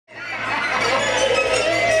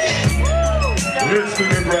It's the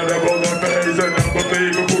incredible, amazing,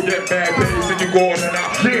 unbelievable, get bad pace and you go on and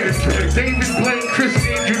out. Yeah, David playing Chris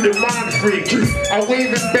Angel, the mind freak. I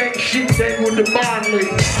wave and bang shit, then with the mind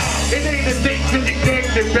leak. It ain't a thing for the gang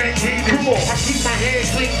to bang haters. Come on, I keep my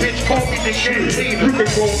hands clean, bitch, call me the gang leader. You can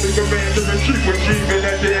call me commander-in-chief, achieving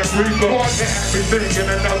that damn reaper. Hard to have me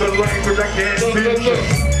thinking another language I can't teach you.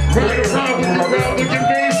 Right around with your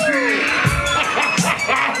man street.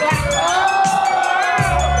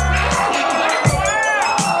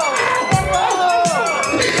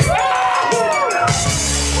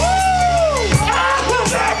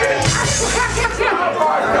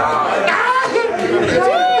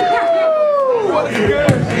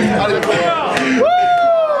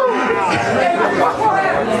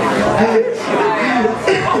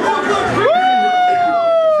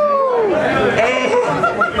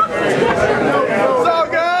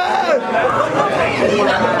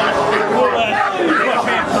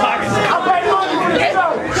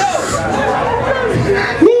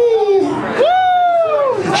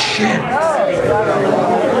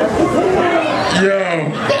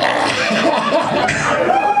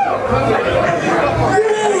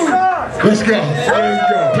 Let's go.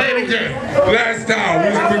 Let's go. Play it again. Last time.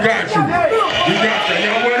 We got you. We got you.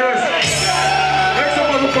 Y'all with us? Make some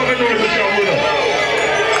motherfucking noise if y'all with us.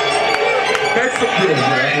 Make some good,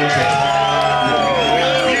 man.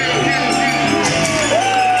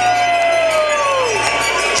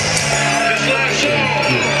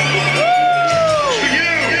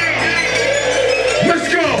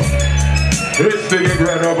 It's the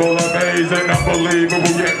incredible, amazing,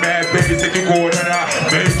 unbelievable, yet mad basic, you go in and out,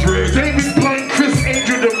 matrix. David playing Chris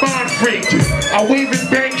Angel, the mind freak. I wave and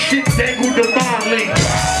bang shit, dangle the mind link.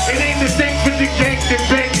 It ain't the thing for the gang to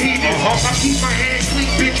bang heaters. I keep my hands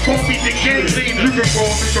clean, bitch, call me the gang leader. You can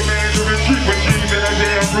call me commander-in-chief, achieving a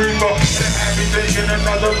damn reaper. To have me thinking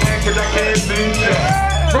another language I can't teach ya.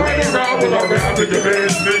 Right around with a rap with the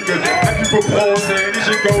band sneakers. I keep a pulse and this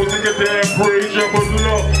shit goes in a damn preacher, but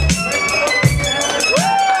look.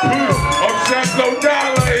 No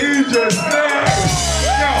dollar, he just snapped.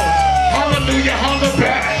 Yo, hallelujah, holla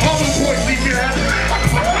back. Holla boys, leave your head.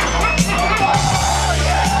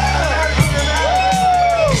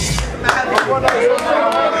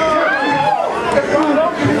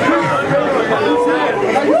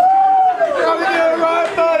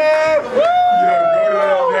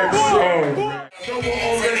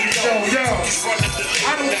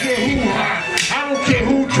 I don't care who hot, I don't care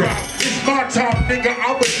who drop. It's my top, nigga,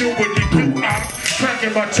 I'ma do what you do. I'm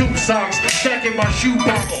cracking my tube socks, stacking my shoe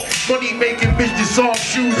box. Money making business off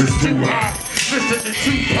shoes is too hot. Listen to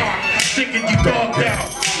Tupac, thinking you dogged out.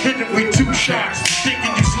 Hit him with 2 shots,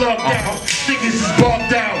 thinking you slugged out. Niggas is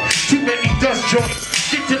bogged out, too many dust joints.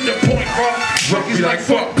 Get to the point, Rockies like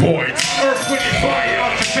fuck boys. Earth with it, fire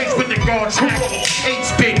out your face with the guards.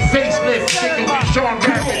 8-spin, facelift, nigga with Sean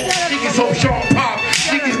Rappin'. Niggas hope Sean Pop,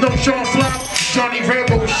 niggas know Sean Flop. Johnny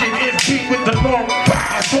Rambo shit, MP with the long.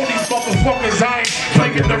 I told these motherfuckers I ain't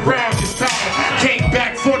playing around this time. Came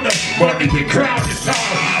back for the money and crown this time.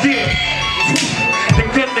 Yeah, the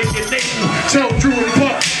gun they enable. Tell Drew and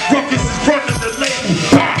Buck, Ruckus is running the label.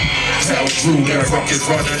 Tell Drew that Ruckus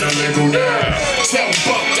running the label now. Tell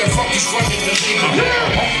Buck that Ruckus running the label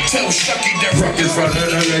now. Tell Shucky that Ruckus running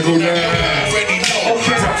the label now. Already know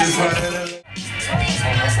Ruckus running the label.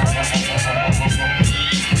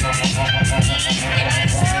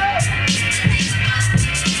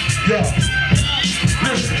 Yo,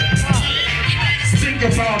 listen, think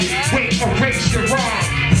about it, wait, erase your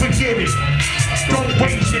rhyme, forget it. Don't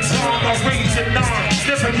waste your time, I'll raise your 9.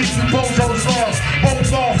 Never get you bozos off,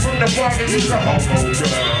 hold off from the water, use a homo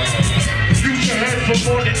girl. Use your head for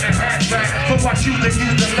more than a hatchback, for what you to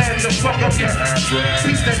use the land to fuck up your ass.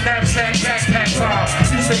 Piece the knapsack, backpack vibe.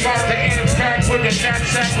 Used to ride the Amtrak with a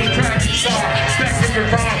knapsack with crack inside. Back in your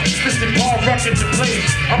rhyme, Mr. Paul rocking the place.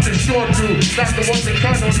 I'm the short dude, not the one that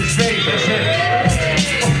gun on his face.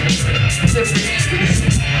 That's it.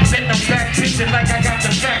 Then I'm back pitching like I got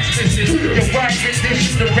the facts missing. Your right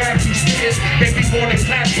condition, the rap you spit. Make me wanna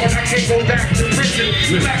clap, but I can't go back to prison.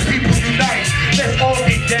 Black people unite, let's all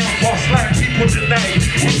get down while slap people tonight.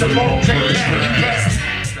 With the long take back, you back.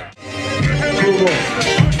 Go on,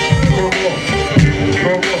 go on, go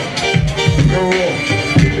on, go on,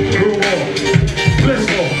 go on.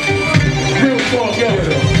 Listen, real talk, yo.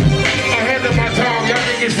 Ahead of my time, y'all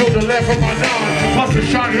niggas feel the left of my 9. Plus a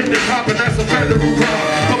shot hit the top and that's a federal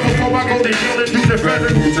crime. But before I go to jail and do the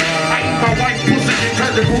federal time, I eat my wife's pussy,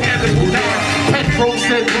 incredible edible time. Petro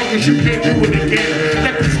said, long as you can't do it again.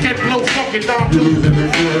 Let the skin blow fucking down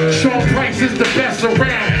to Sean Price is the best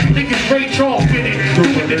around. Niggas Ray Charles with it,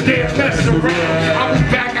 doing the damn mess around. I was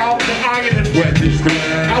back out the iron and wet.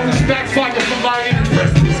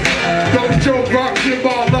 rock, shit,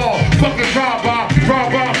 ball, law. Fucking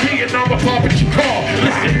rob-by, me and I'm a pop at your car.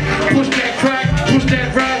 Listen,